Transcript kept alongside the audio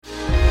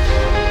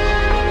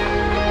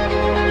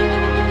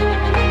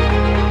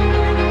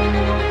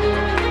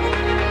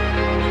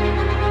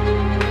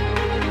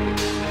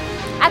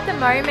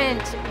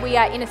moment, we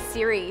are in a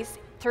series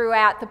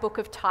throughout the book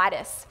of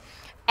Titus.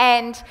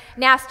 And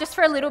now, just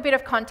for a little bit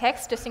of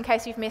context, just in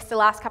case you've missed the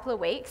last couple of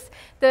weeks,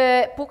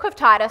 the book of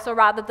Titus, or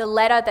rather the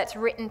letter that's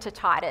written to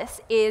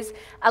Titus, is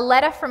a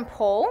letter from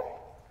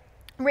Paul,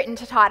 written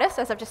to Titus,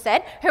 as I've just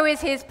said, who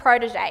is his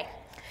protege.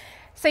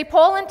 See,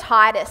 Paul and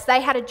Titus, they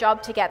had a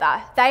job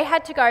together. They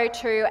had to go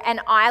to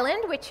an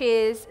island which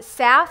is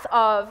south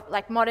of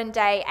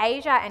modern-day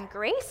Asia and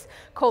Greece,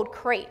 called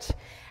Crete.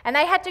 And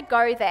they had to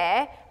go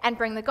there and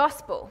bring the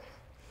gospel.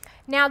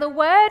 Now, the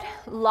word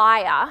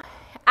liar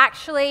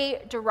actually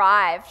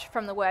derived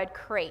from the word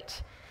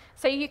Crete.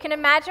 So you can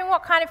imagine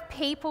what kind of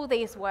people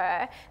these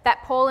were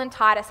that Paul and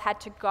Titus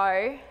had to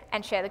go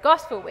and share the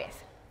gospel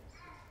with.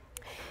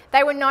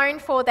 They were known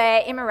for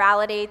their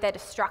immorality, their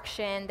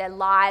destruction, their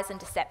lies and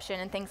deception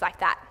and things like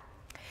that.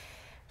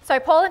 So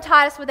Paul and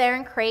Titus were there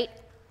in Crete,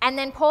 and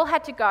then Paul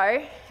had to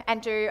go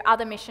and do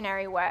other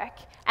missionary work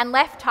and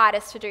left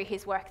Titus to do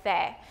his work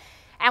there.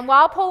 And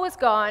while Paul was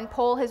gone,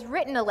 Paul has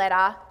written a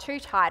letter to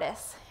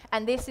Titus,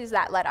 and this is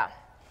that letter.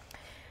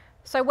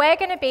 So we're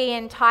going to be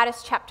in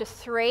Titus chapter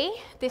 3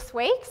 this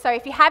week. So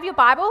if you have your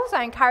Bibles,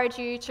 I encourage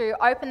you to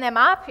open them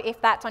up,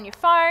 if that's on your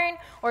phone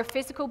or a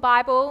physical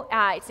Bible.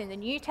 It's in the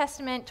New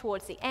Testament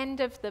towards the end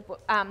of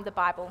the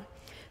Bible.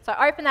 So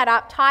open that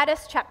up,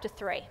 Titus chapter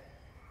 3.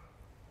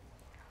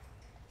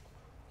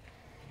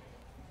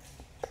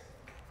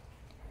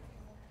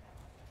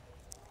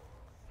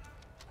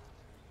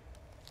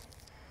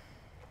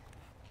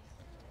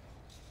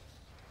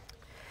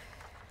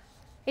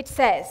 It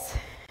says,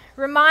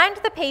 "Remind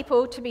the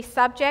people to be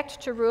subject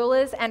to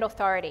rulers and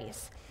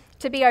authorities,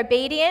 to be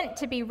obedient,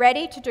 to be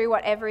ready to do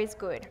whatever is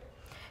good,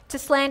 to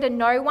slander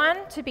no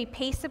one, to be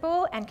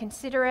peaceable and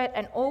considerate,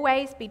 and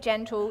always be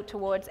gentle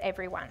towards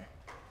everyone.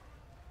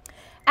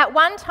 At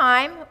one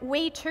time,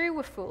 we too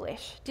were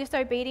foolish,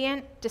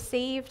 disobedient,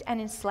 deceived, and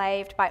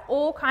enslaved by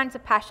all kinds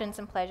of passions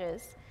and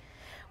pleasures.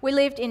 We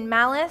lived in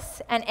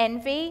malice and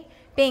envy,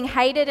 being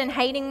hated and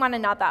hating one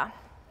another.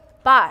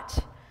 But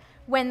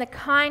when the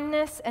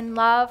kindness and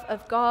love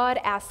of God,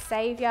 our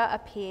Saviour,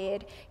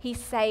 appeared, he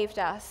saved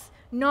us,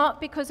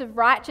 not because of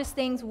righteous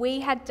things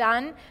we had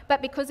done,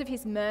 but because of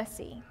his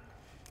mercy.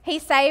 He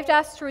saved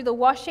us through the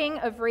washing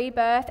of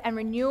rebirth and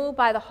renewal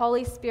by the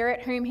Holy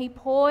Spirit, whom he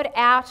poured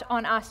out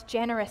on us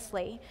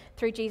generously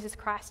through Jesus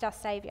Christ, our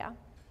Saviour,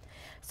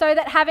 so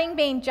that having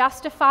been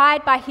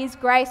justified by his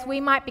grace, we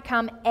might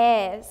become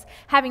heirs,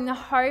 having the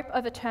hope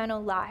of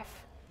eternal life.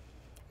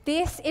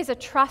 This is a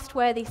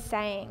trustworthy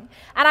saying,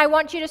 and I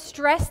want you to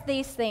stress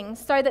these things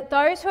so that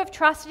those who have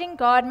trusted in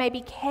God may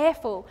be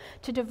careful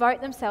to devote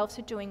themselves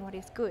to doing what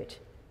is good.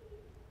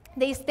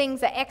 These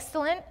things are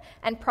excellent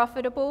and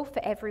profitable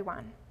for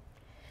everyone.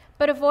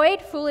 But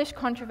avoid foolish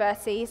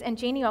controversies and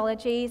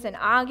genealogies and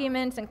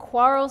arguments and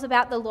quarrels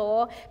about the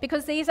law,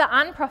 because these are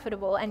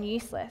unprofitable and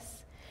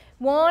useless.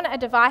 Warn a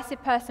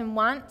divisive person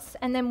once,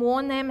 and then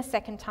warn them a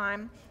second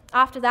time.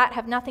 After that,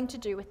 have nothing to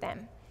do with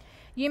them.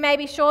 You may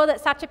be sure that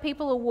such a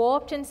people are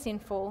warped and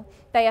sinful.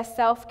 They are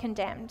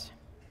self-condemned.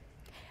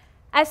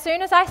 As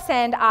soon as I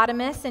send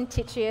Artemis and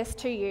Titus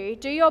to you,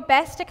 do your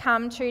best to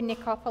come to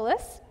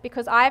Nicopolis,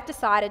 because I have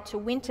decided to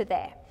winter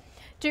there.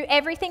 Do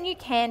everything you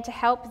can to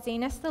help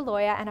Zenas the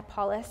lawyer and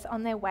Apollos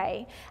on their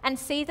way, and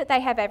see that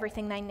they have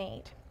everything they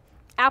need.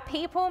 Our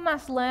people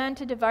must learn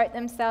to devote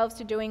themselves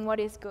to doing what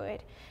is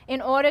good, in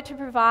order to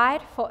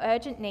provide for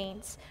urgent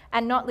needs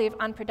and not live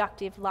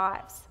unproductive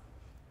lives.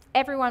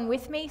 Everyone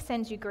with me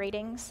sends you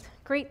greetings.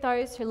 Greet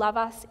those who love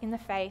us in the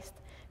faith.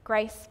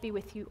 Grace be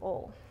with you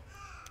all."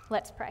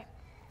 Let's pray.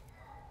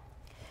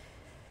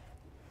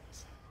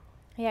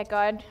 Yeah,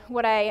 God,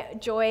 what a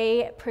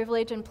joy,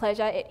 privilege, and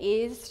pleasure it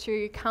is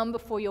to come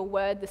before your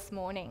word this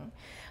morning.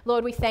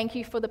 Lord, we thank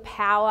you for the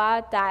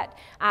power that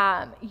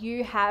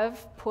you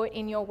have put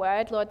in your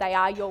word. Lord, they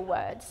are your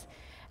words.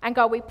 And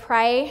God, we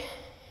pray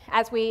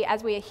as we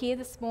are here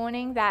this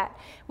morning, that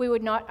we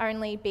would not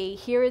only be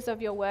hearers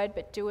of your word,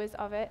 but doers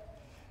of it.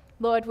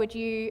 Lord, would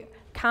you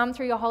come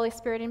through your Holy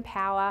Spirit in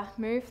power,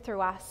 move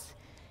through us,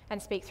 and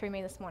speak through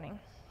me this morning.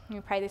 And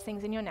we pray these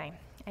things in your name.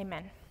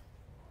 Amen.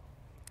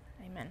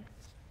 Amen.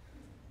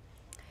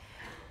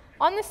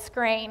 On the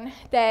screen,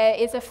 there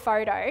is a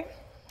photo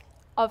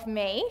of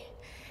me.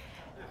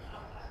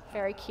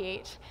 Very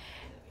cute.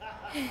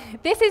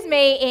 This is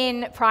me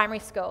in primary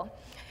school.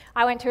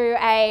 I went to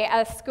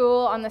a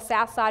school on the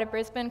south side of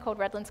Brisbane called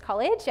Redlands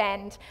College,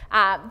 and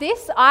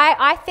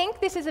I think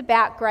this is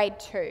about grade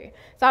 2.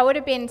 So I would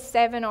have been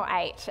 7 or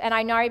 8, and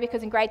I know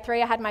because in grade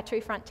 3 I had my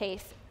 2 front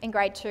teeth. In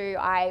grade 2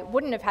 I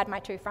wouldn't have had my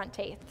 2 front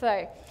teeth.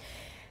 So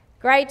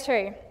grade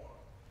 2.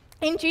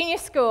 In junior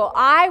school,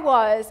 I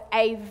was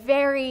a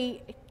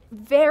very,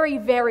 very,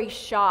 very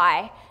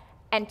shy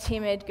and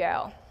timid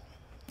girl.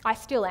 I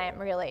still am,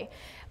 really.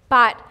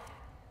 But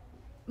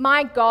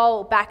my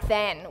goal back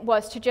then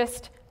was to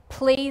just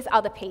please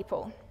other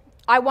people.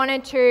 I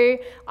wanted to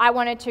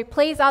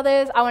please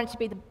others. I wanted to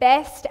be the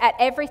best at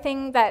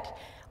everything that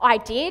I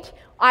did.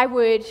 I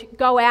would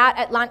go out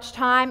at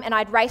lunchtime and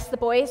I'd race the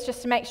boys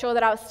just to make sure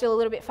that I was still a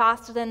little bit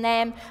faster than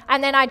them.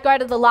 And then I'd go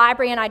to the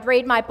library and I'd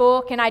read my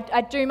book and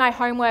I'd do my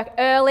homework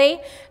early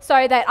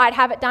so that I'd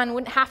have it done,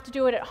 wouldn't have to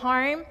do it at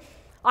home.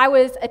 I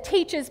was a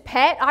teacher's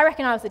pet. I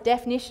reckon I was the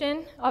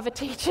definition of a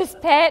teacher's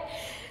pet.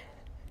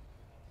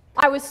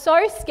 I was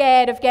so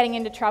scared of getting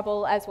into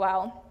trouble as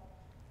well.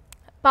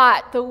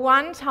 But the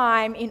one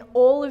time in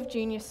all of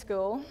junior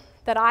school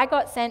that I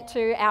got sent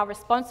to our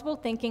responsible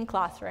thinking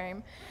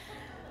classroom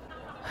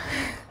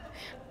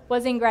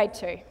was in grade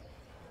 2.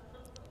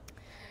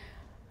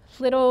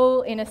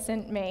 Little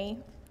innocent me.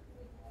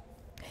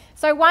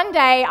 So one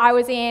day I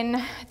was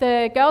in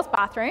the girls'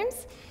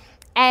 bathrooms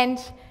and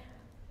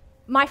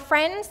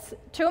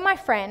two of my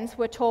friends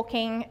were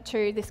talking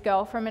to this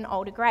girl from an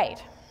older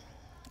grade.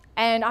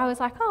 And I was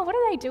like, oh, what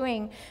are they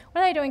doing?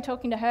 What are they doing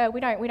talking to her?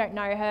 We don't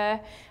know her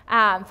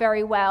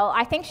very well.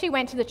 I think she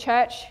went to the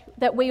church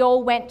that we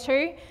all went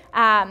to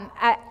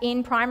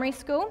in primary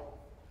school.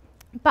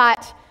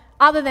 But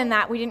other than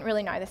that, we didn't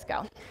really know this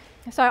girl.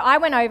 So I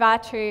went over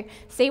to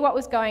see what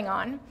was going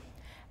on.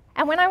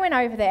 And when I went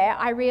over there,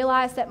 I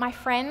realised that my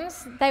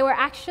friends, they were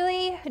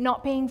actually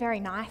not being very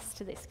nice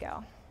to this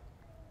girl.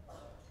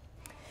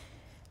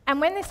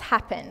 And when this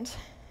happened,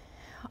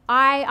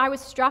 I was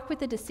struck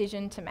with a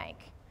decision to make.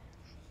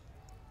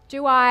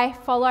 Do I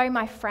follow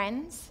my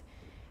friends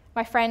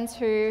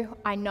who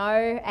I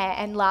know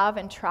and love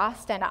and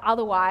trust and are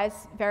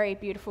otherwise very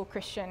beautiful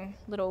Christian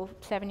little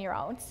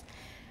 7-year-olds?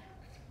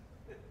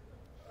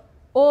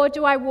 Or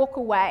do I walk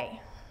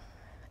away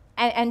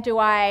and do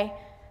I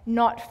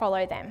not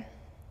follow them?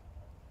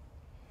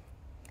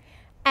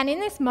 And in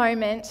this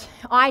moment,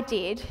 I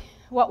did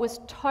what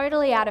was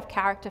totally out of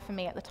character for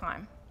me at the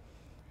time.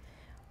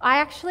 I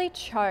actually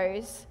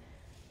chose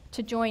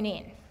to join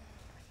in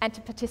and to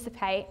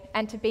participate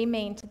and to be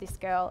mean to this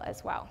girl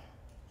as well.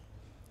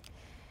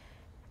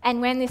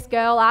 And when this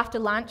girl, after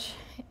lunch,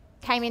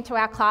 came into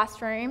our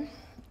classroom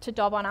to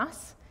dob on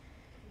us,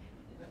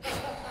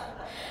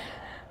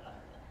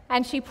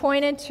 and she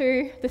pointed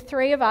to the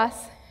 3 of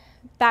us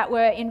that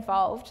were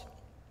involved,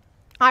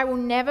 I will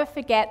never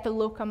forget the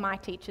look on my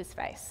teacher's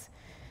face.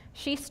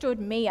 She stood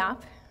me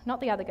up,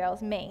 not the other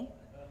girls, me.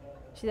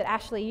 She said,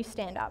 Ashley, you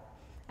stand up.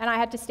 And I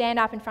had to stand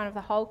up in front of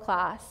the whole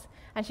class.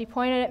 And she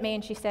pointed at me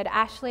and she said,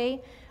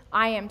 Ashley,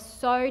 I am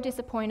so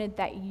disappointed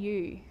that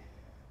you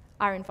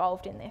are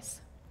involved in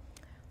this.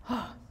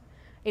 Oh,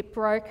 it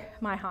broke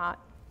my heart.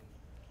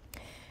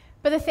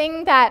 But the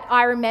thing that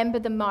I remember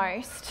the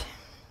most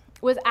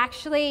was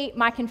actually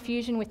my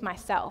confusion with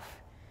myself.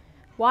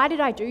 Why did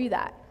I do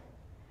that?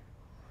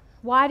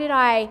 Why did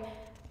I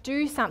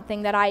do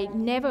something that I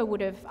never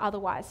would have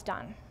otherwise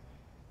done?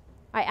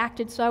 I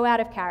acted so out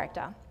of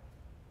character.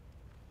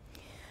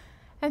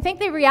 I think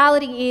the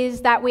reality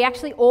is that we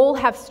actually all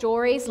have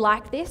stories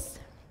like this.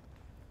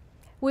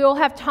 We all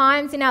have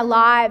times in our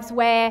lives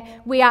where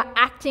we are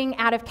acting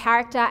out of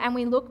character and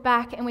we look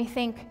back and we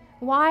think,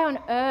 why on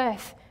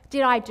earth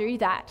did I do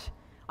that?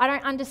 I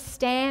don't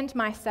understand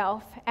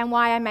myself and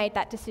why I made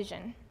that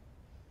decision.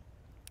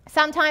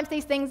 Sometimes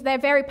these things, they're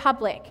very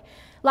public.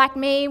 Like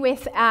me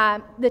with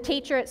the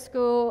teacher at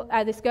school,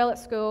 this girl at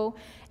school,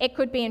 it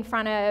could be in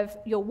front of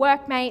your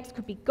workmates, it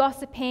could be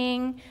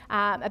gossiping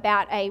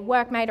about a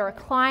workmate or a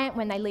client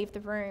when they leave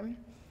the room.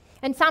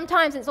 And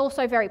sometimes it's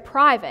also very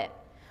private.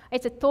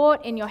 It's a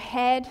thought in your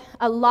head,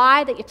 a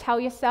lie that you tell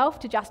yourself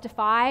to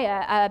justify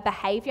a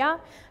behaviour,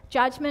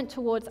 judgment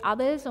towards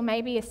others, or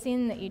maybe a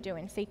sin that you do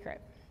in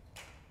secret.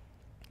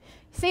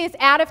 See, it's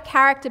out of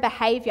character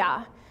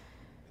behaviour.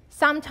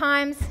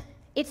 Sometimes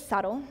it's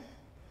subtle.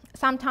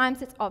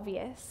 Sometimes it's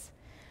obvious.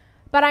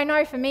 But I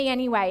know for me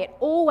anyway, it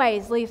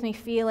always leaves me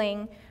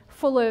feeling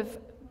full of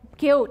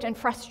guilt and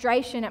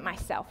frustration at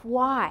myself.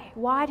 Why?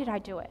 Why did I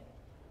do it?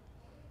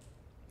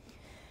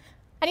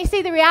 And you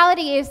see, the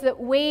reality is that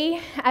we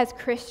as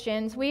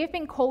Christians, we have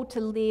been called to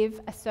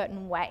live a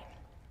certain way.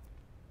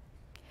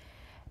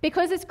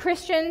 Because as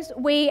Christians,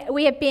 we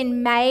have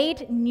been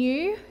made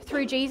new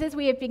through Jesus.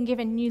 We have been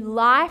given new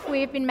life.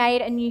 We have been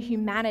made a new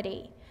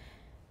humanity.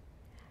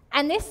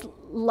 And this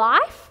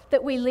life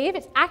that we live,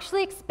 it's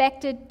actually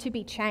expected to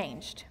be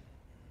changed.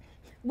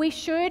 We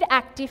should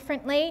act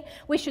differently.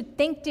 We should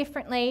think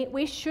differently.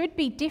 We should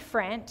be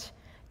different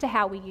to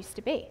how we used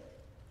to be.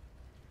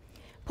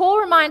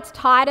 Paul reminds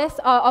Titus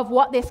of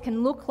what this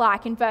can look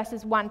like in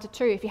verses 1 to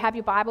 2. If you have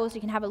your Bibles,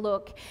 you can have a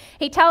look.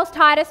 He tells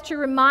Titus to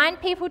remind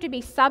people to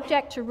be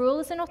subject to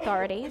rulers and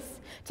authorities,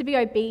 to be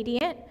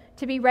obedient,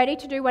 to be ready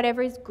to do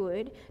whatever is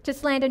good, to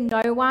slander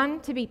no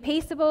one, to be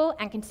peaceable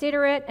and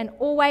considerate, and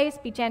always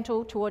be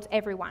gentle towards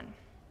everyone.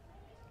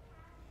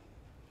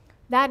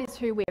 That is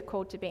who we are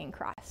called to be in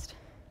Christ.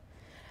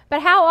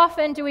 But how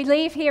often do we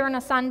leave here on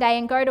a Sunday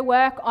and go to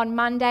work on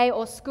Monday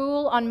or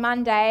school on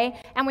Monday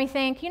and we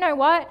think, you know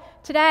what,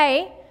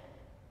 today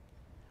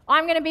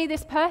I'm going to be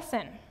this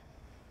person.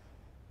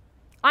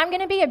 I'm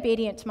going to be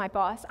obedient to my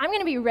boss. I'm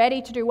going to be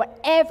ready to do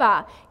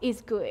whatever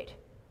is good.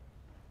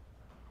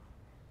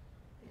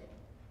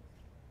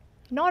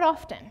 Not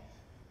often.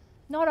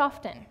 Not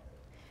often.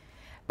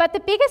 But the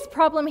biggest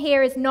problem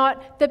here is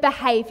not the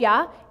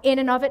behaviour in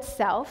and of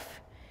itself,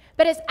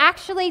 but it's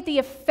actually the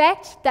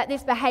effect that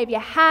this behaviour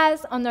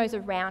has on those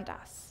around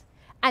us.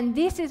 And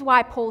this is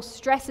why Paul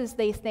stresses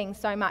these things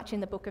so much in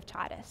the book of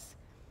Titus.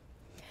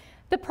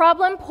 The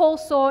problem Paul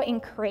saw in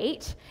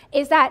Crete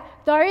is that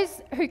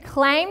those who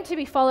claimed to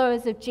be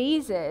followers of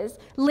Jesus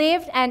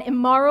lived an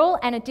immoral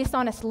and a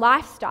dishonest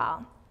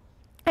lifestyle.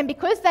 And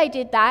because they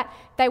did that,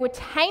 they were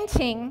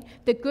tainting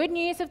the good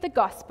news of the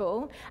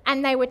gospel,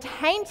 and they were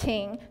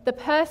tainting the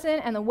person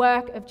and the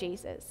work of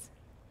Jesus.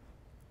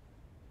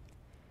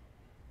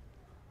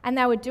 And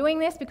they were doing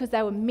this because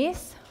they were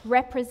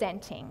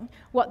misrepresenting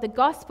what the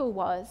gospel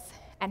was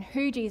and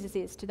who Jesus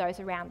is to those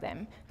around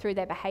them through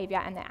their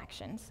behaviour and their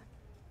actions.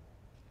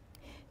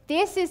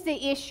 This is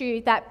the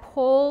issue that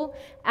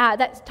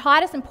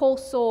Titus and Paul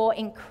saw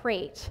in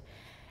Crete.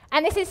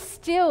 And this is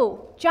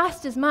still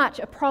just as much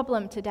a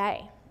problem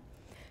today.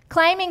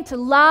 Claiming to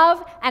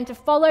love and to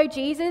follow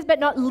Jesus, but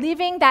not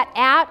living that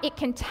out, it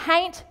can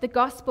taint the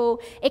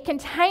gospel, it can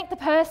taint the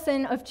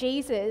person of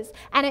Jesus,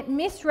 and it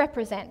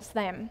misrepresents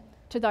them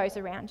to those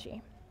around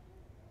you.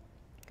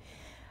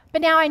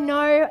 But now I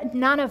know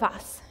none of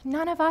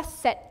us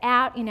set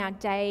out in our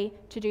day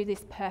to do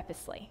this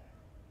purposely.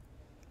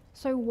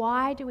 So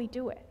why do we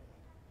do it?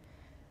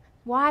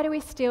 Why do we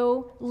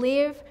still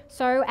live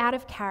so out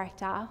of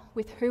character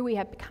with who we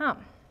have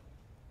become?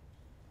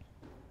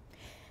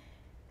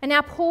 And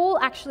now Paul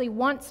actually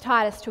wants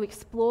Titus to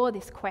explore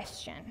this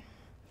question.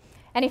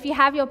 And if you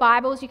have your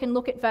Bibles, you can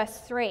look at verse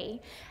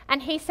 3.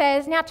 And he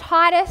says, "Now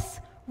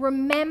Titus,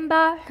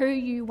 remember who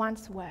you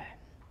once were.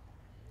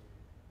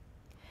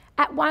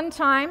 At one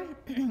time,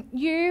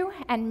 you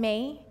and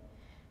me,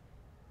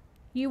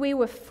 we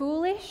were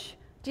foolish,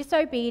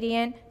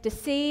 disobedient,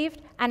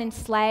 deceived, and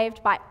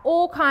enslaved by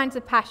all kinds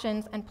of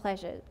passions and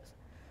pleasures.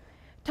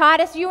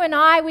 Titus, you and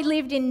I, we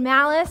lived in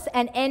malice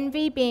and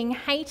envy, being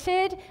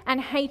hated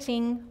and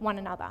hating one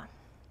another."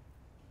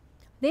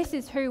 This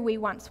is who we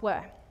once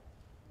were.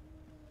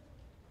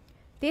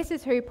 This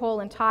is who Paul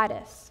and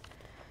Titus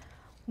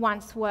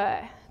once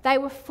were. They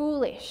were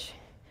foolish,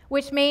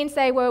 which means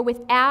they were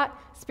without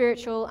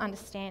spiritual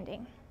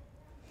understanding.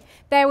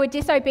 They were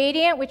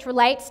disobedient, which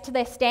relates to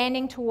their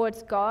standing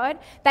towards God.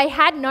 They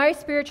had no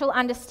spiritual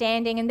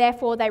understanding, and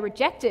therefore they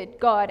rejected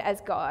God as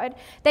God.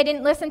 They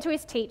didn't listen to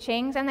his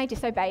teachings, and they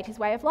disobeyed his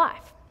way of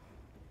life.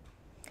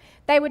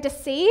 They were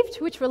deceived,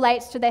 which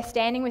relates to their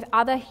standing with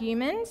other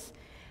humans.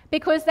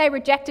 Because they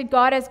rejected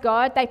God as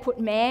God, they put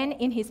man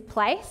in his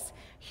place.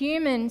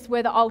 Humans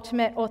were the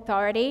ultimate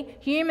authority.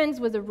 Humans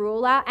were the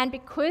ruler, and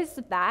because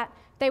of that,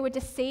 they were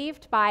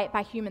deceived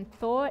by human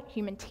thought,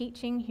 human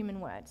teaching, human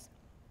words.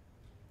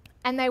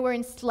 And they were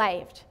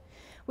enslaved,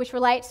 which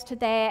relates to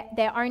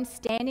their own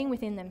standing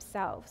within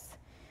themselves.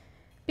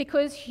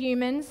 Because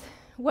humans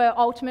were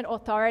ultimate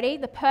authority,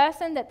 the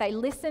person that they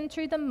listened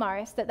to the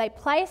most, that they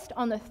placed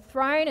on the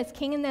throne as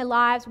king in their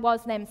lives,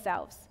 was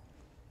themselves.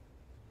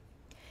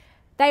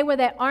 They were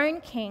their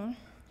own king.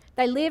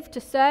 They lived to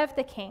serve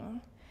the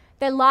king.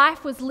 Their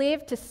life was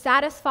lived to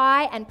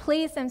satisfy and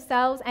please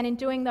themselves, and in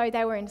doing so,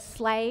 they were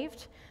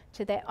enslaved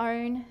to their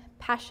own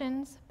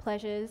passions,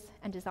 pleasures,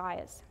 and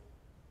desires.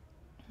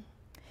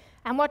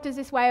 And what does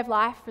this way of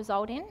life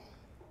result in?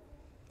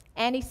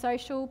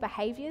 Antisocial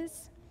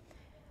behaviours,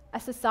 a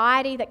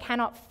society that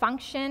cannot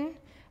function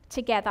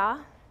together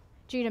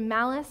due to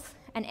malice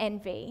and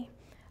envy,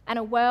 and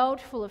a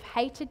world full of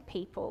hated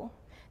people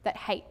that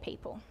hate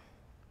people.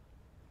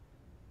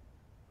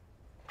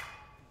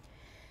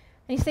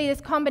 And you see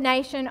this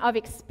combination of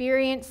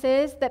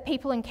experiences that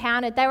people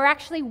encountered, they were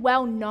actually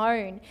well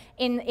known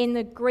in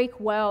the Greek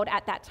world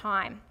at that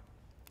time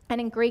and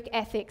in Greek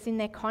ethics in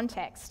their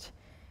context.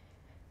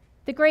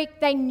 The Greek,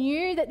 they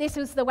knew that this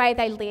was the way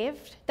they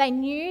lived. They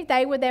knew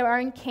they were their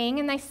own king,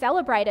 and they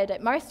celebrated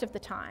it most of the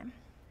time.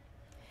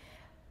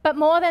 But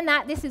more than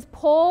that, this is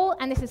Paul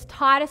and this is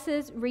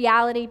Titus's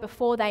reality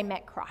before they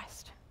met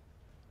Christ.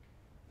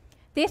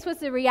 This was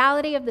the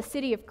reality of the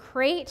city of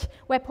Crete,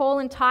 where Paul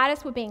and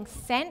Titus were being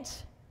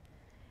sent.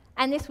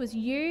 And this was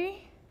you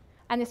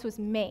and this was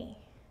me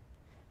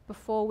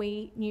before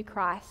we knew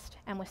Christ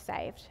and were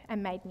saved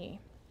and made new.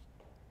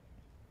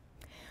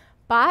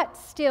 But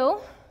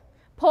still,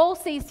 Paul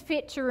sees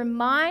fit to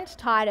remind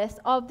Titus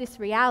of this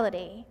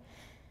reality.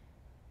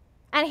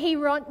 And he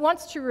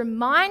wants to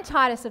remind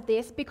Titus of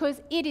this because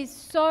it is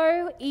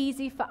so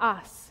easy for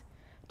us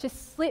to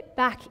slip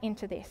back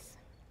into this,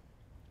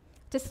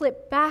 to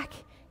slip back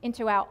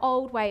into our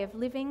old way of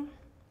living.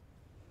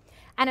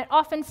 And it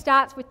often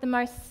starts with the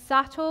most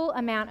subtle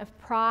amount of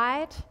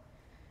pride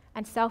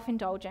and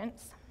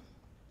self-indulgence.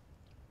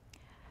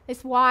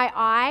 It's why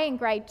I, in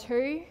grade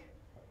 2,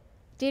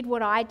 did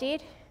what I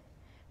did,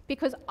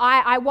 because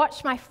I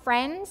watched my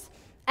friends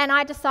and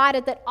I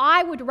decided that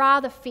I would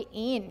rather fit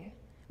in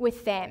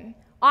with them.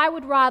 I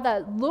would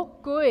rather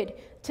look good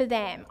to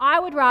them.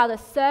 I would rather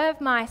serve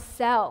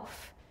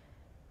myself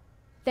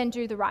than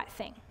do the right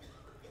thing.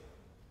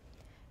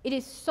 It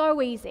is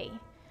so easy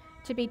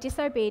to be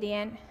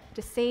disobedient,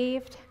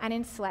 deceived, and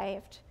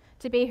enslaved,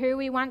 to be who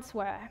we once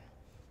were,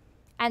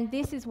 And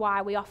this is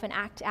why we often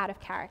act out of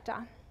character.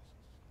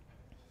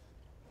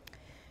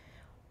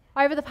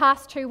 Over the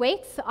past 2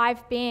 weeks,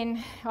 I've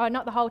been,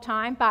 not the whole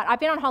time, but I've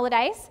been on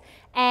holidays,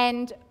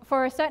 and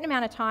for a certain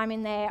amount of time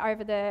in there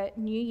over the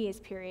New Year's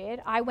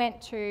period, I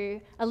went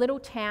to a little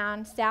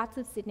town south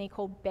of Sydney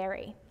called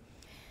Berry.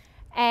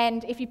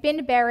 And if you've been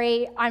to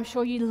Berry, I'm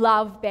sure you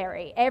love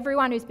Berry.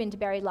 Everyone who's been to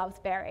Berry loves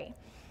Berry.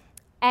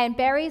 And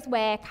Berry's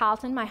where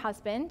Carlton, my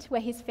husband,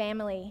 where his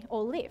family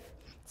all live.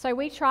 So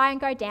we try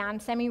and go down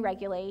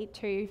semi-regularly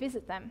to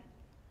visit them.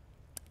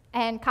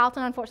 And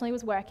Carlton, unfortunately,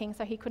 was working,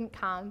 so he couldn't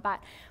come, but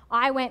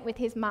I went with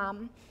his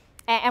mum,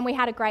 and we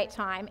had a great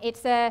time.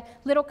 It's a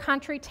little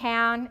country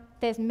town.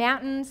 There's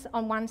mountains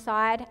on one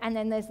side, and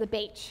then there's the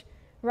beach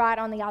right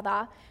on the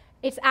other.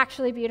 It's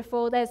actually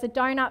beautiful. There's a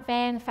donut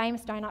van, the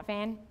famous donut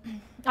van.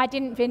 I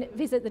didn't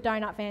visit the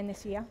donut van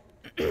this year.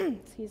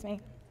 Excuse me.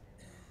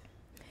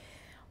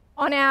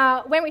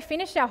 When we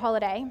finished our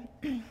holiday,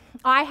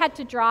 I had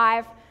to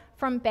drive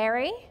from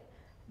Berry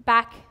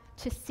back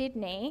to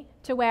Sydney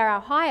to where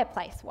our hire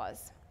place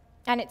was,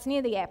 and it's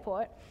near the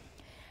airport.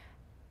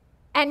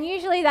 And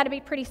usually that'd be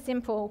pretty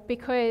simple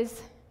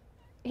because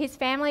his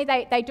family,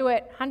 they do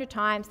it 100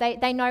 times.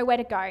 They know where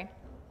to go.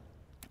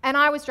 And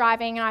I was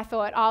driving and I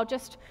thought, I'll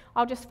just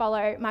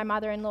follow my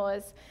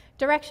mother-in-law's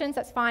directions,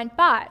 that's fine,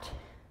 but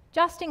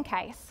just in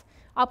case,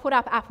 I'll put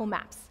up Apple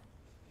Maps,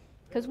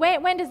 because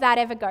when does that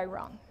ever go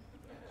wrong?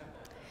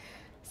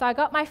 So I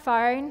got my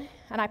phone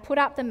and I put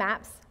up the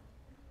maps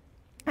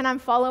and I'm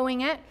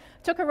following it.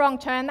 Took a wrong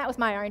turn, that was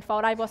my own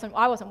fault, I wasn't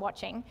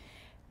watching.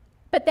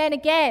 But then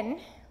again,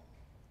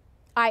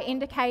 I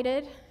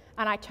indicated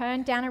and I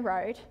turned down a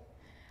road,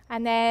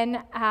 and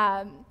then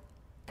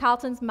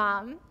Carlton's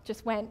mum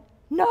just went,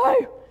 no,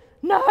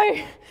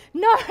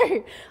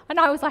 and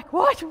I was like,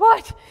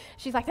 what?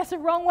 She's like, that's the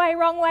wrong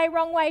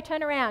way,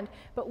 turn around.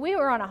 But we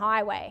were on a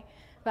highway,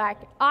 like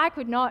I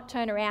could not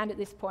turn around at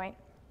this point.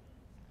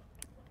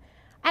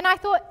 And I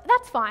thought,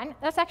 that's fine,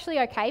 that's actually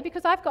okay,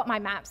 because I've got my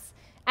maps,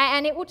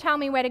 and it will tell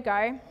me where to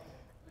go.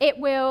 It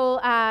will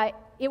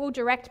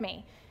direct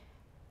me.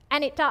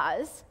 And it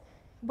does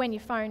when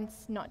your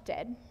phone's not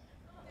dead.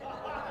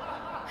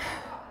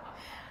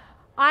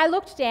 I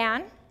looked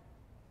down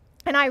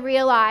and I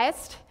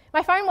realised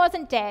my phone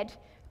wasn't dead,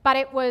 but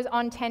it was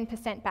on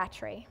 10%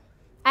 battery.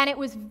 And it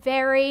was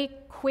very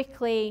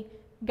quickly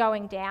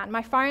going down.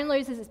 My phone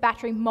loses its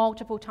battery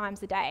multiple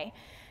times a day.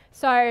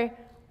 So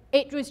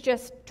it was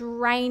just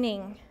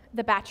draining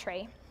the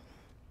battery.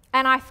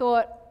 And I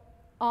thought,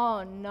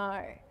 oh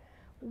no,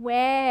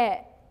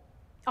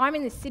 I'm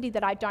in this city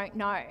that I don't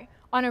know,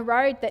 on a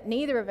road that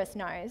neither of us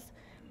knows,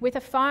 with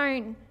a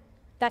phone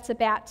that's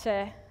about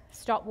to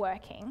stop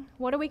working.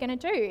 What are we going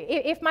to do?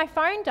 If my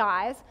phone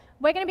dies,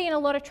 we're going to be in a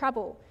lot of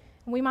trouble.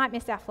 We might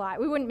miss our flight.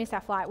 We wouldn't miss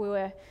our flight. We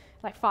were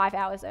like 5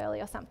 hours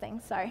early or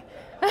something, so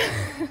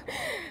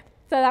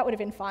that would have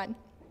been fun.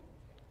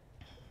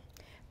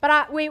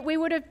 But we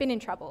would have been in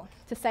trouble,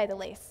 to say the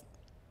least.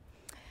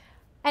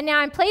 And now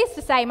I'm pleased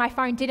to say my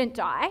phone didn't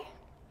die.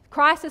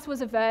 Crisis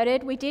was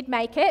averted. We did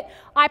make it.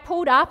 I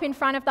pulled up in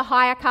front of the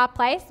hire car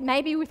place,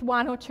 maybe with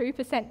 1 or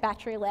 2%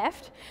 battery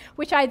left,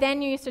 which I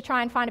then used to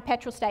try and find a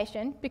petrol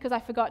station because I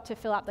forgot to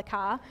fill up the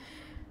car.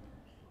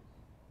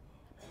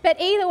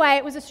 But either way,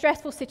 it was a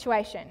stressful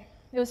situation.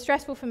 It was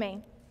stressful for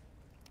me.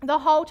 The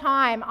whole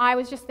time I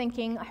was just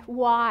thinking,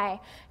 why?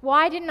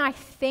 Why didn't I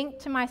think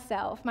to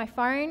myself, my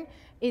phone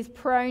is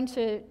prone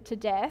to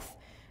death.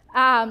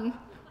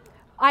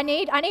 I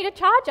need a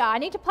charger. I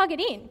need to plug it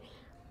in.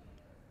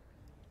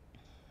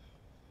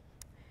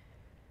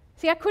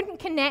 See, I couldn't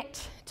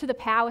connect to the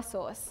power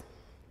source.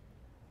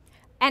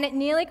 And it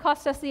nearly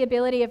cost us the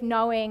ability of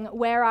knowing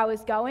where I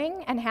was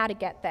going and how to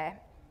get there.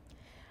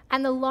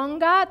 And the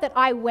longer that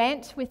I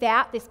went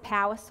without this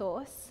power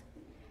source,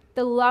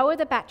 the lower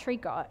the battery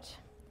got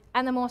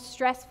and the more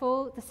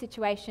stressful the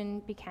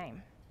situation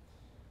became.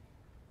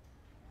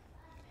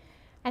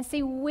 And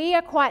see, we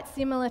are quite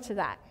similar to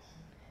that.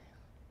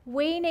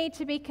 We need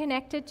to be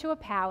connected to a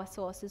power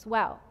source as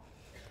well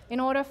in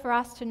order for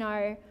us to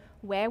know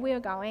where we are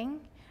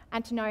going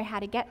and to know how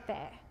to get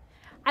there.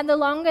 And the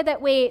longer that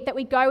we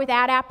go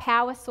without our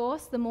power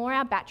source, the more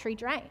our battery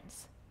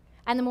drains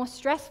and the more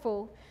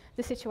stressful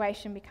the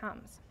situation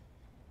becomes.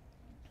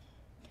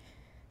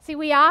 See,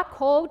 we are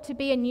called to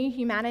be a new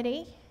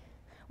humanity.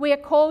 We are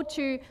called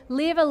to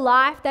live a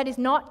life that is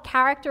not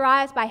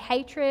characterized by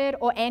hatred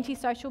or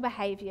antisocial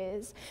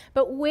behaviors,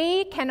 but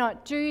we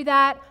cannot do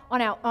that on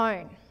our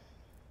own.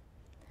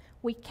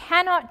 We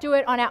cannot do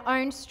it on our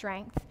own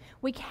strength.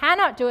 We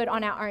cannot do it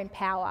on our own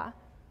power.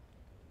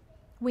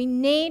 We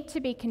need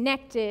to be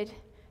connected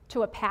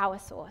to a power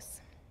source.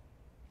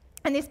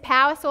 And this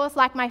power source,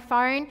 like my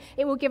phone,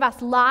 it will give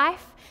us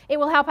life. It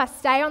will help us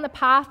stay on the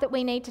path that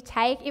we need to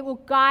take. It will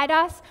guide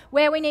us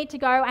where we need to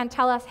go and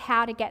tell us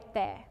how to get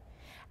there.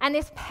 And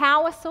this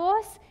power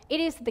source, it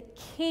is the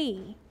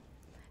key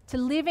to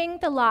living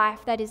the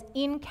life that is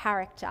in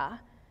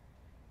character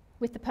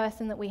with the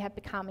person that we have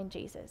become in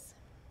Jesus.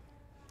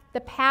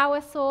 The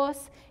power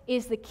source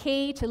is the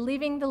key to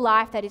living the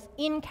life that is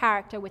in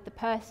character with the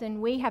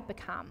person we have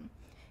become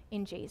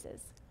in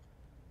Jesus.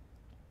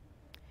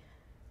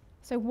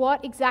 So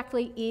what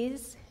exactly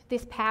is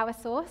this power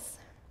source?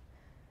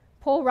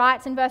 Paul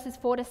writes in verses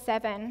 4 to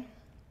 7,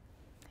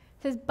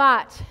 says,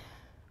 "But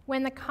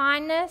when the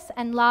kindness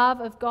and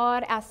love of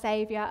God our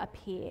Saviour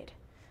appeared."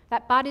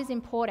 That "but" is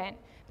important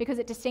because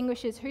it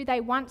distinguishes who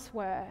they once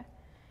were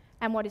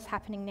and what is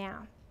happening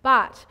now.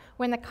 "But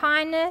when the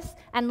kindness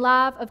and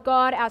love of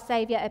God our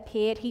Saviour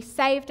appeared, he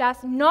saved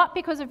us not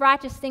because of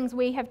righteous things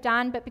we have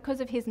done, but because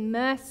of his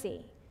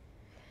mercy.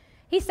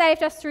 He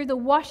saved us through the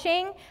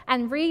washing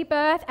and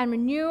rebirth and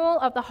renewal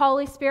of the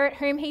Holy Spirit,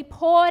 whom he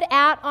poured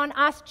out on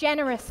us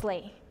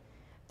generously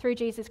through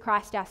Jesus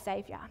Christ our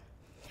Saviour,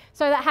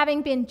 so that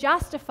having been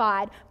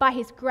justified by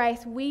his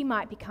grace, we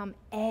might become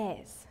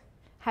heirs,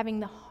 having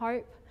the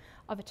hope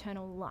of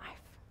eternal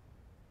life."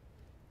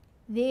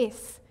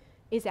 This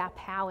is our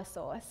power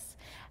source.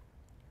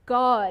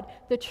 God,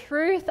 the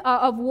truth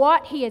of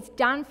what he has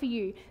done for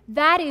you,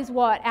 that is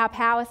what our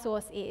power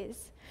source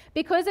is.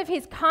 Because of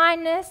his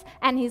kindness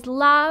and his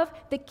love,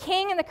 the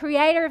King and the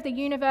Creator of the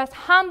universe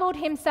humbled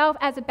himself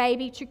as a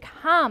baby to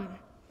come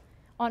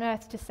on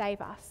earth to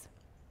save us.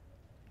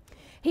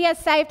 He has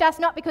saved us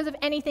not because of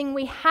anything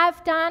we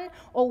have done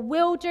or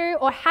will do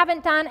or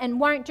haven't done and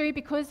won't do,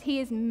 because he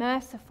is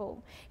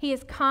merciful, he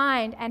is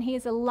kind, and he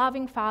is a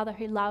loving Father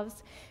who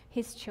loves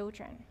his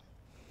children.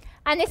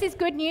 And this is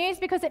good news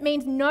because it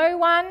means no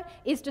one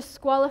is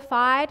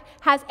disqualified,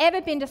 has ever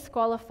been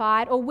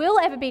disqualified, or will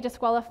ever be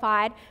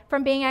disqualified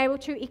from being able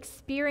to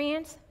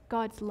experience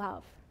God's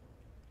love.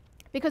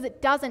 Because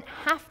it doesn't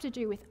have to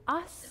do with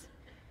us.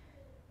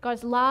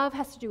 God's love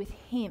has to do with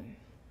him.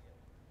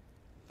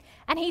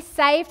 And he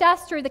saved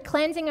us through the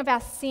cleansing of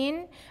our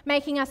sin,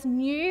 making us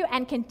new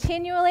and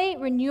continually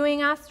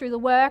renewing us through the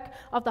work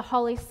of the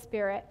Holy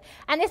Spirit.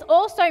 And this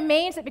also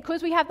means that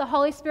because we have the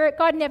Holy Spirit,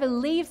 God never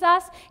leaves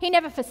us. He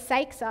never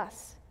forsakes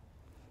us.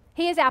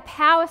 He is our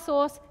power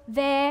source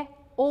there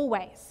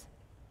always.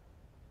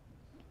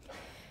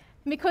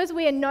 And because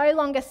we are no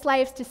longer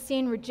slaves to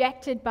sin,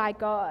 rejected by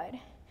God,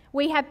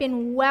 we have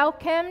been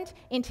welcomed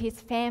into his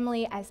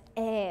family as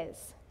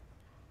heirs.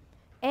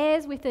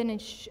 Heirs with an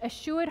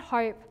assured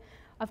hope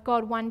of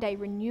God one day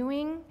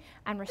renewing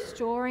and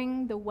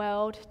restoring the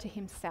world to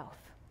himself,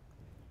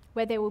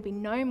 where there will be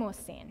no more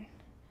sin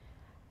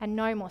and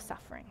no more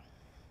suffering.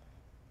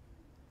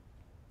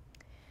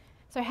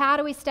 So how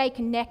do we stay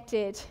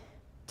connected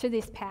to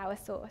this power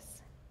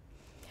source?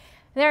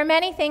 There are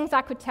many things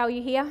I could tell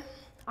you here.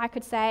 I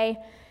could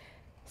say,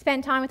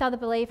 spend time with other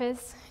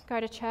believers, go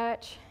to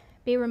church,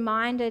 be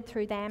reminded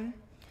through them.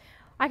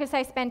 I could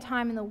say spend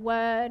time in the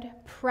Word,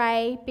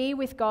 pray, be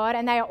with God,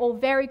 and they are all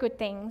very good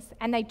things,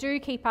 and they do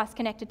keep us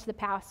connected to the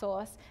power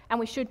source, and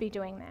we should be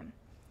doing them.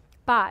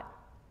 But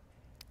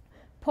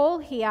Paul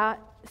here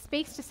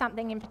speaks to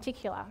something in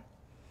particular,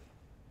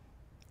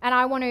 and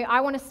I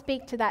want to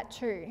speak to that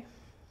too.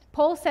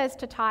 Paul says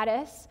to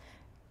Titus,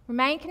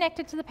 remain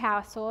connected to the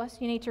power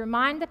source. You need to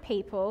remind the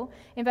people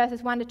in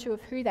verses 1 to 2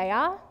 of who they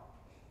are,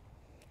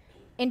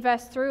 in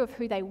verse 3 of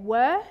who they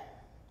were,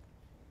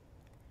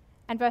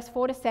 and verse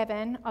 4 to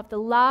 7 of the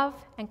love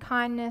and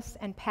kindness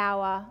and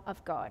power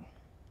of God.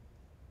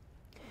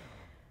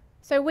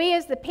 So we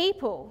as the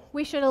people,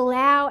 we should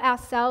allow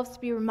ourselves to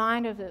be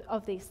reminded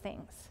of these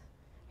things.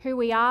 Who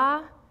we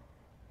are,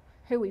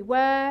 who we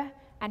were,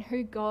 and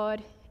who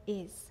God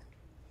is.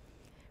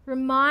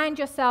 Remind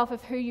yourself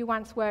of who you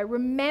once were.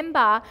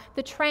 Remember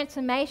the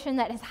transformation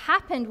that has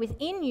happened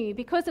within you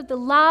because of the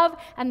love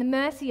and the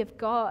mercy of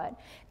God.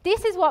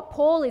 This is what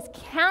Paul is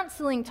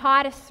counseling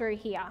Titus through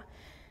here,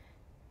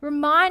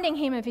 reminding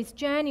him of his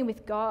journey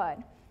with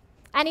God.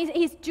 And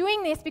he's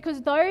doing this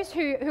because those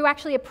who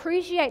actually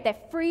appreciate their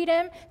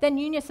freedom, their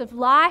newness of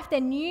life,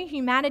 their new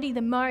humanity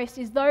the most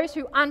is those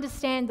who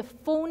understand the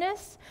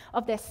fullness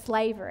of their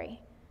slavery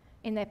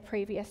in their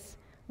previous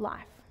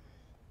life.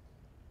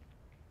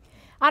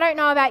 I don't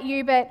know about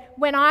you, but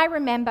when I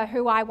remember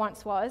who I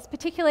once was,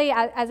 particularly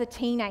as a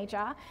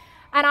teenager,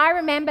 and I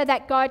remember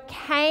that God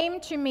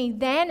came to me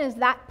then as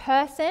that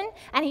person,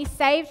 and he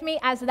saved me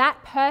as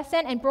that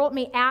person and brought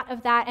me out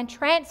of that and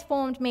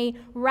transformed me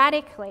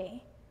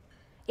radically,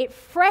 it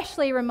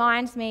freshly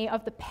reminds me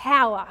of the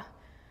power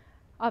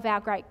of our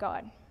great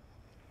God.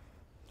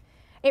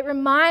 It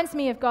reminds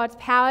me of God's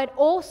power. It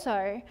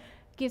also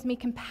gives me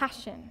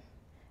compassion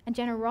and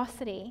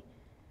generosity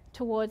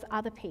towards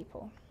other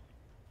people.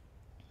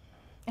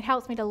 It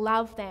helps me to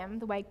love them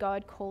the way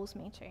God calls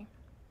me to.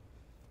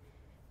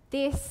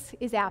 This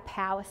is our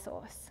power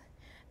source,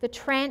 the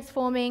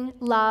transforming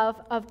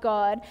love of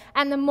God.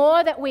 And the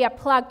more that we are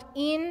plugged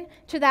in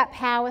to that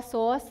power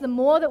source, the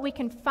more that we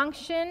can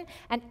function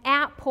and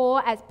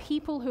outpour as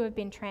people who have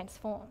been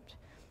transformed,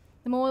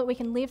 the more that we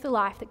can live the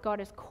life that God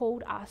has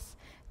called us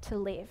to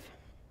live.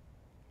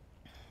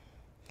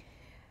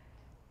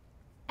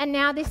 And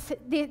now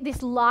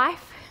this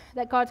life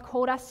that God's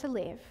called us to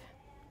live,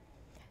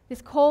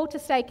 this call to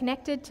stay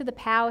connected to the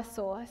power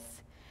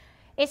source,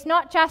 It's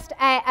not just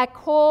a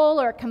call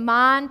or a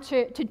command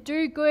to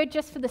do good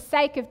just for the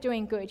sake of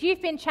doing good.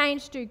 You've been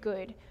changed to do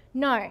good.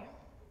 No.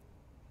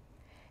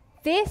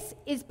 This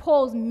is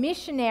Paul's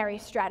missionary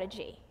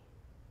strategy.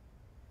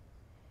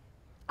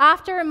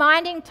 After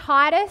reminding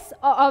Titus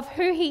of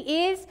who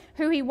he is,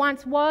 who he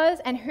once was,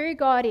 and who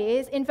God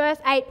is, in verse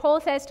 8,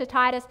 Paul says to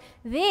Titus,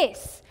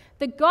 this,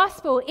 the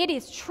gospel, it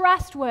is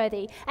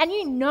trustworthy. And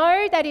you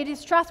know that it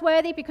is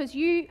trustworthy because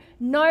you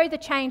know the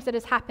change that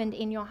has happened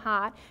in your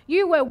heart.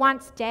 You were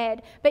once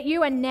dead, but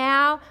you are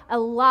now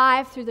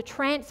alive through the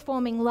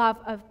transforming love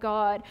of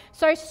God.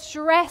 So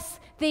stress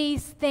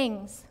these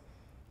things.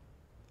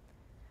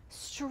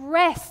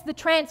 Stress the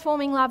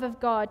transforming love of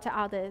God to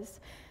others.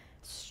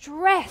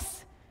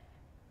 Stress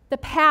the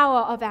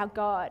power of our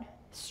God.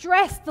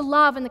 Stress the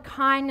love and the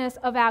kindness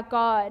of our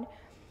God,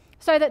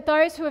 so that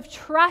those who have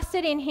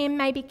trusted in him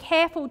may be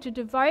careful to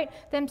devote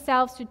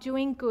themselves to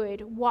doing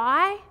good.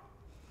 Why?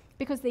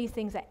 Because these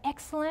things are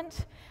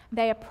excellent,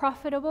 they are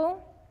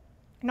profitable,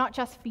 not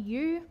just for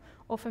you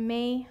or for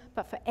me,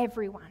 but for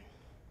everyone.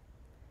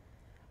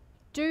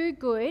 Do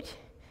good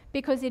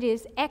because it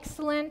is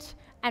excellent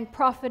and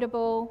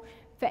profitable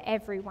for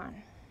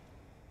everyone.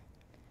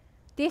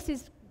 This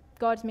is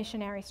God's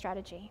missionary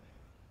strategy.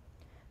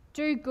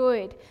 Do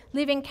good.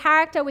 Live in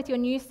character with your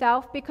new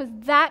self because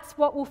that's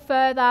what will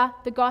further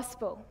the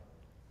gospel.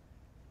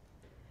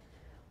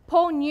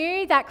 Paul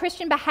knew that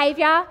Christian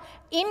behaviour,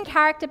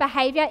 in-character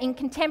behaviour in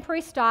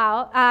contemporary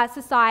style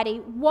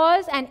society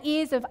was and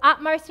is of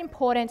utmost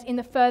importance in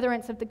the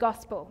furtherance of the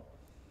gospel.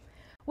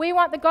 We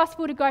want the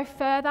gospel to go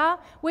further.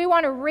 We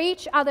want to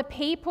reach other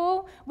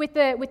people with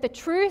the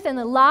truth and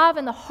the love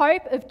and the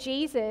hope of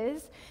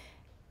Jesus.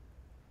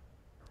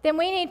 Then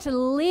we need to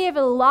live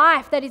a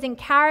life that is in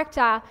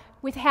character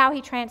with how he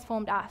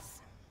transformed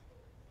us.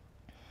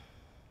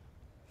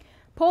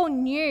 Paul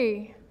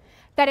knew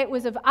that it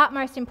was of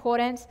utmost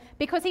importance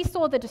because he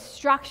saw the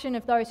destruction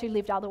of those who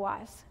lived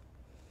otherwise.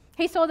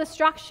 He saw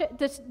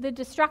the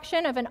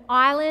destruction of an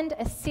island,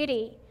 a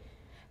city,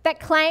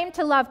 that claimed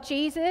to love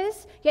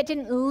Jesus, yet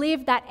didn't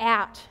live that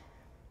out.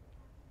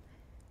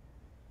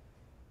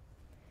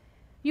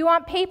 You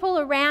want people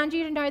around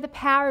you to know the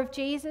power of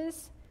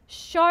Jesus?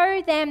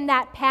 Show them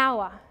that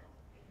power.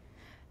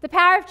 The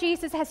power of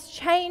Jesus has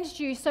changed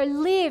you, so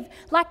live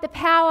like the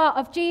power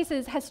of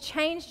Jesus has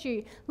changed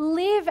you.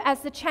 Live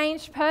as the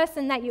changed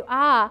person that you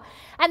are.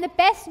 And the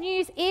best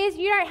news is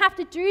you don't have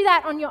to do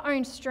that on your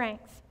own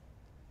strength.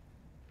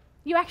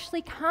 You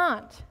actually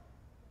can't.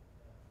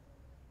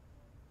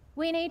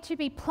 We need to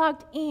be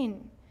plugged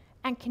in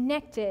and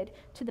connected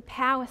to the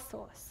power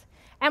source.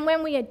 And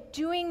when we are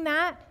doing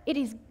that, it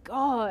is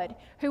God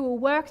who will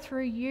work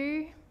through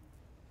you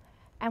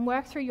and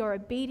work through your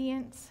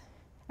obedience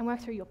and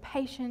work through your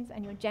patience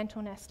and your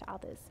gentleness to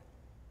others.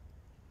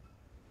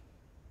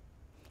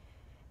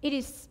 It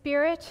is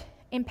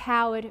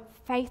Spirit-empowered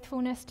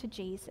faithfulness to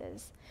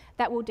Jesus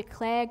that will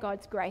declare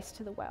God's grace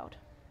to the world.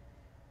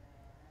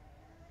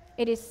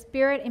 It is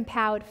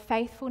Spirit-empowered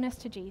faithfulness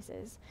to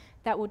Jesus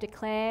that will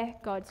declare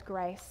God's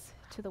grace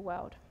to the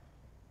world.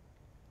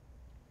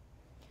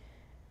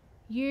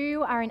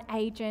 You are an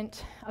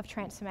agent of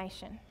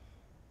transformation.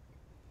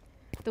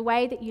 The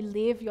way that you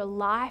live your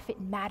life, it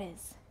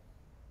matters.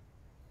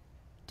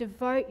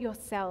 Devote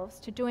yourselves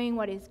to doing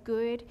what is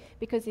good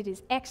because it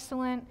is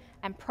excellent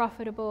and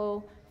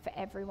profitable for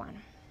everyone.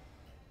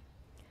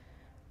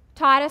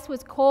 Titus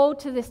was called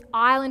to this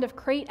island of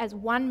Crete as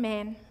one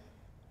man,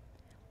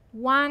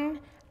 one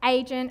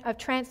agent of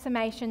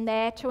transformation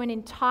there to an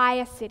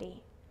entire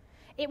city.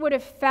 It would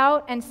have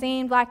felt and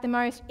seemed like the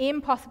most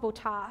impossible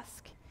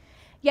task.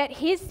 Yet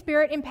his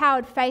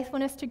Spirit-empowered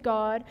faithfulness to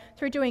God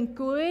through doing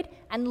good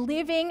and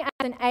living as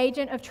an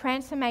agent of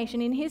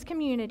transformation in his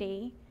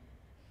community,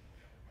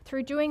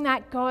 through doing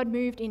that, God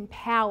moved in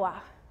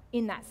power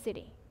in that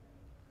city.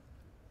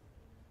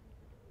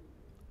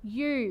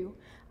 You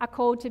are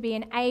called to be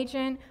an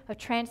agent of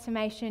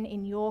transformation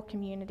in your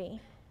community.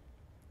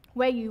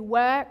 Where you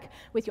work,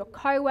 with your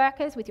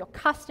co-workers, with your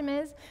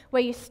customers,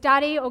 where you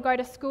study or go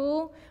to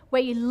school,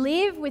 where you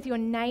live with your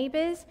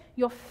neighbours,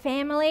 your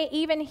family,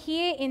 even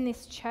here in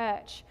this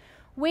church.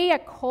 We are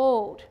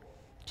called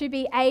to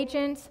be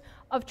agents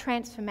of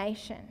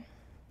transformation.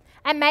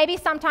 And maybe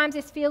sometimes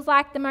this feels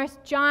like the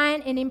most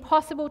giant and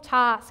impossible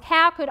task.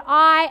 How could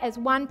I, as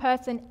one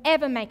person,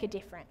 ever make a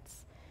difference?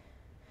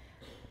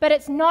 But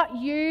it's not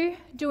you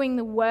doing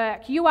the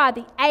work. You are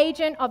the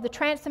agent of the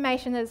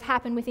transformation that has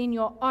happened within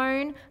your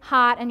own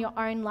heart and your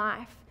own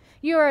life.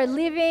 You are a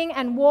living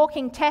and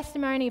walking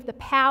testimony of the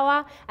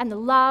power and the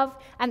love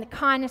and the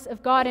kindness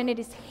of God, and it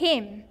is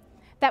Him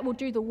that will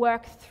do the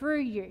work through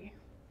you,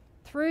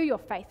 through your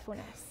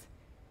faithfulness,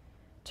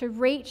 to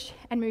reach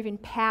and move in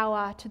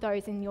power to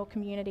those in your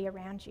community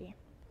around you.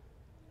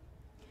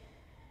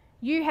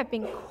 You have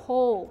been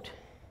called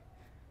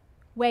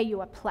where you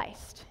are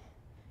placed.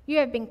 You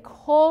have been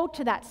called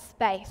to that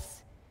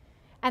space,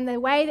 and the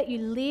way that you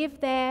live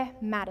there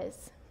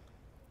matters.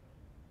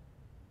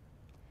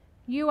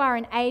 You are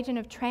an agent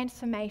of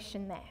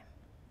transformation there.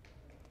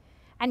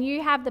 And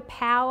you have the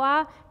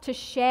power to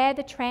share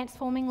the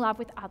transforming love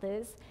with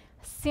others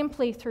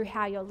simply through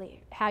how you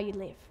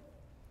live.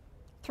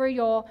 Through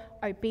your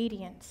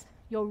obedience,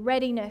 your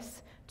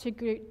readiness to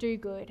do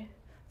good.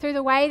 Through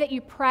the way that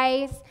you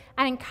praise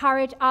and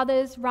encourage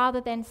others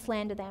rather than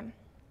slander them.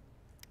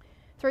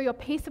 Through your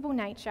peaceable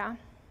nature,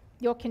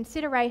 your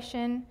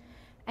consideration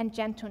and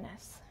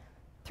gentleness.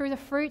 Through the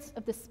fruits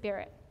of the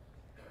Spirit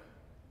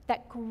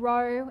that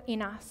grow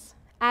in us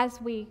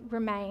as we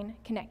remain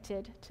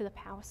connected to the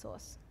power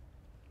source.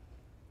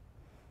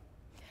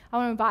 I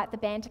want to invite the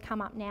band to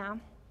come up now,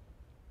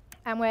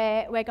 and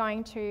we're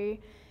going to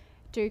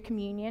do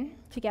communion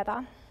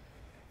together.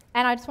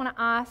 And I just want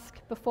to ask,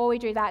 before we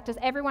do that, does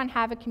everyone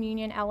have a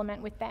communion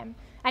element with them?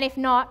 And if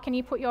not, can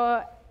you put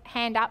your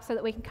hand up so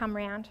that we can come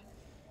round?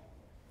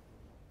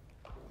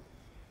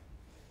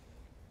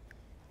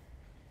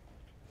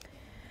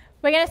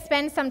 We're going to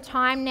spend some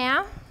time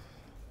now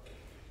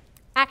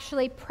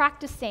actually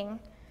practicing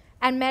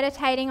and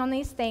meditating on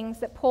these things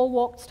that Paul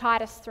walks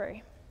Titus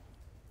through,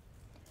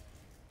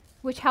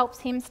 which helps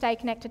him stay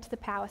connected to the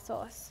power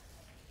source.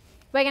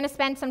 We're going to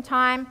spend some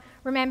time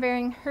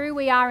remembering who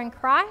we are in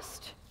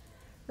Christ,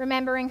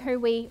 remembering who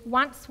we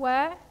once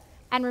were,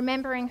 and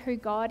remembering who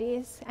God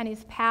is and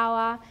his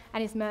power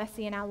and his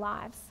mercy in our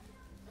lives.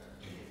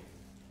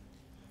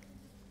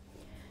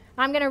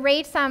 I'm going to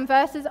read some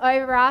verses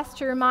over us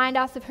to remind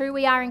us of who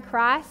we are in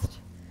Christ.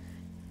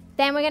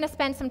 Then we're going to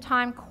spend some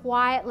time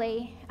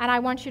quietly, and I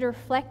want you to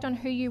reflect on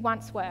who you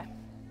once were.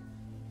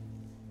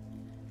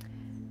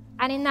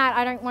 And in that,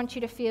 I don't want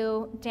you to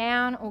feel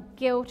down or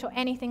guilt or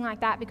anything like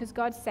that, because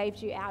God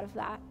saved you out of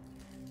that.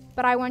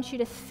 But I want you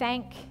to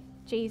thank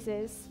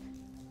Jesus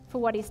for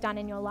what he's done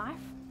in your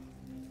life.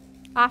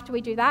 After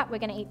we do that, we're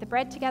going to eat the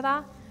bread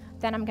together.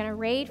 Then I'm going to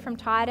read from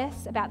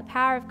Titus about the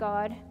power of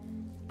God,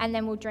 and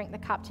then we'll drink the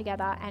cup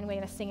together and we're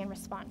going to sing in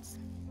response.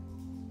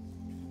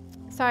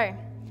 So,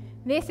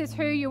 this is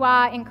who you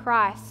are in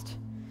Christ.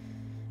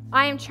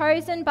 I am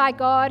chosen by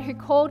God, who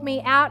called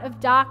me out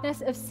of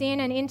darkness of sin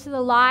and into the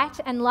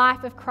light and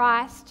life of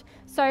Christ,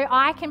 so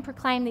I can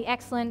proclaim the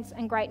excellence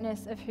and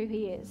greatness of who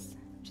he is.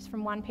 Which is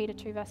from 1 Peter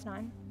 2 verse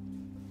 9.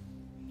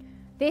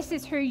 This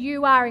is who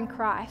you are in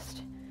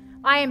Christ.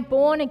 I am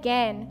born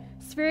again,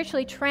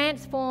 spiritually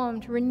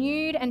transformed,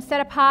 renewed and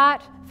set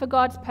apart for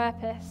God's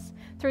purpose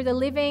through the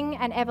living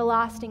and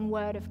everlasting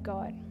word of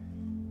God.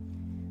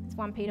 It's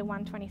 1 Peter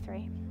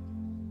 1:23.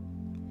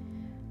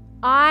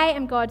 I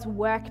am God's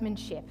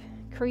workmanship,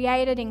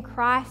 created in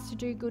Christ to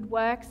do good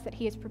works that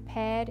he has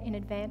prepared in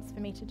advance for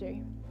me to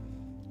do.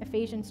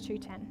 Ephesians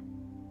 2:10.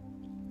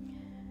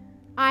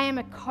 I am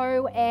a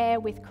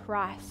co-heir with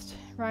Christ.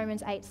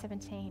 Romans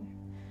 8:17.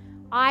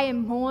 I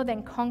am more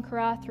than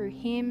conqueror through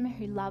him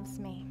who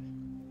loves me.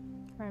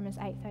 Romans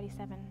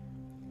 8:37.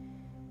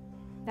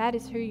 That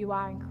is who you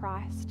are in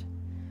Christ.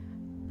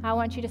 I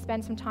want you to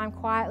spend some time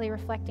quietly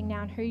reflecting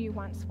now on who you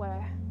once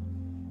were.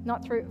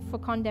 Not for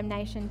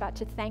condemnation, but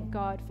to thank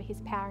God for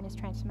his power and his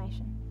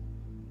transformation.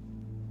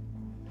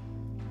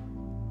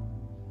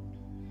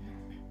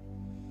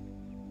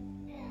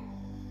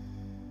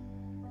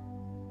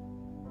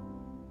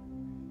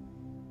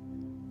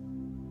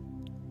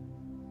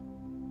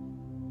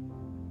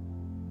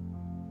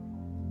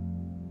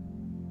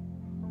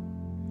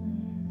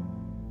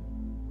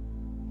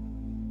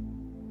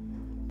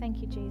 Thank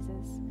you,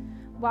 Jesus.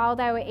 While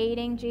they were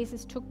eating,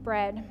 Jesus took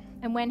bread,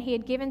 and when he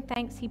had given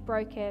thanks, he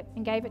broke it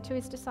and gave it to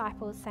his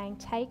disciples, saying,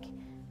 "Take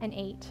and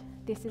eat.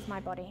 This is my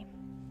body."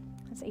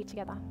 Let's eat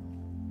together.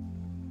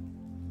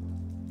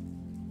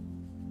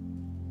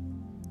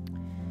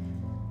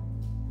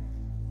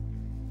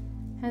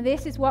 And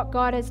this is what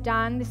God has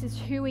done. This is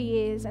who he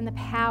is and the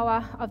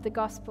power of the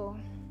gospel.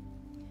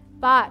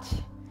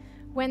 But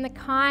when the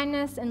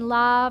kindness and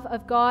love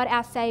of God,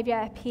 our Saviour,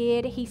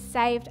 appeared, he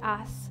saved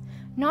us,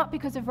 not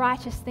because of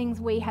righteous things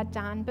we had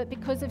done, but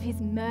because of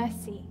his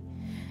mercy.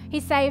 He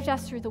saved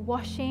us through the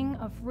washing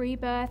of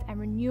rebirth and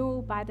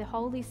renewal by the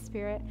Holy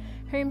Spirit,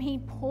 whom he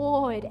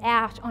poured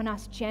out on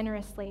us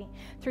generously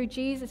through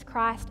Jesus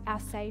Christ our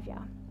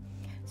Saviour,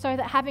 so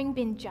that having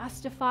been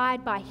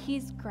justified by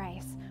his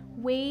grace,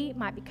 we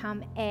might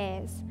become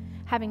heirs,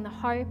 having the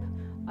hope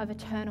of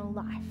eternal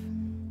life.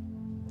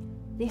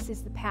 This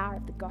is the power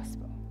of the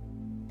gospel.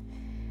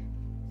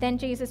 Then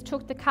Jesus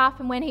took the cup,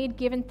 and when he had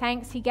given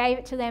thanks, he gave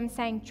it to them,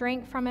 saying,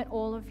 "Drink from it,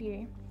 all of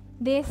you.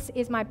 This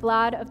is my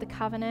blood of the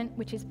covenant,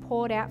 which is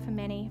poured out for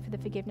many for the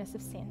forgiveness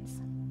of sins."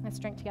 Let's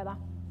drink together.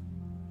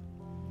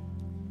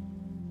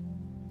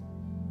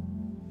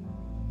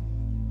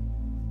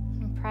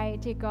 And pray,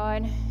 dear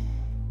God,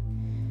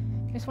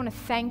 I just want to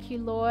thank you,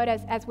 Lord,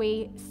 as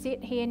we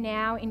sit here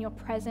now in your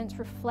presence,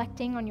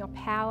 reflecting on your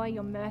power,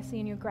 your mercy,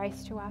 and your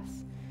grace to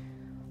us.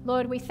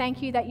 Lord, we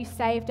thank you that you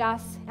saved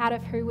us out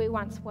of who we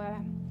once were.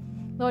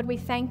 Lord, we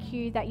thank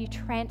you that you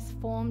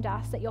transformed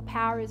us, that your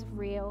power is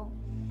real.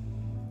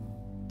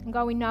 And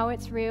God, we know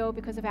it's real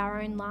because of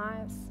our own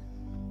lives.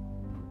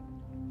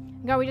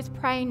 And God, we just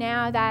pray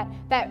now that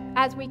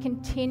as we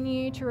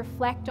continue to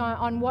reflect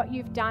on what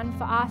you've done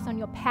for us, on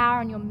your power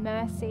and your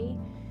mercy,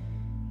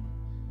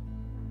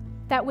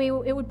 that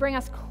it would bring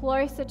us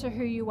closer to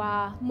who you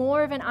are,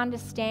 more of an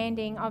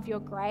understanding of your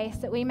grace,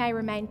 that we may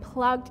remain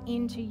plugged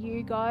into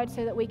you, God,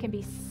 so that we can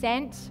be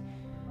sent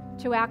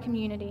to our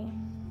community.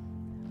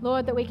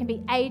 Lord, that we can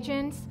be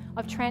agents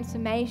of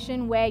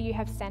transformation where you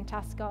have sent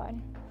us, God.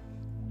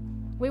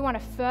 We want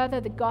to further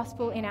the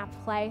gospel in our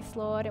place,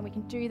 Lord, and we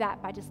can do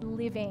that by just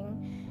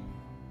living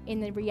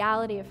in the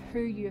reality of who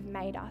you have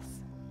made us.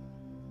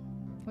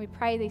 We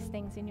pray these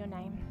things in your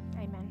name.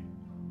 Amen.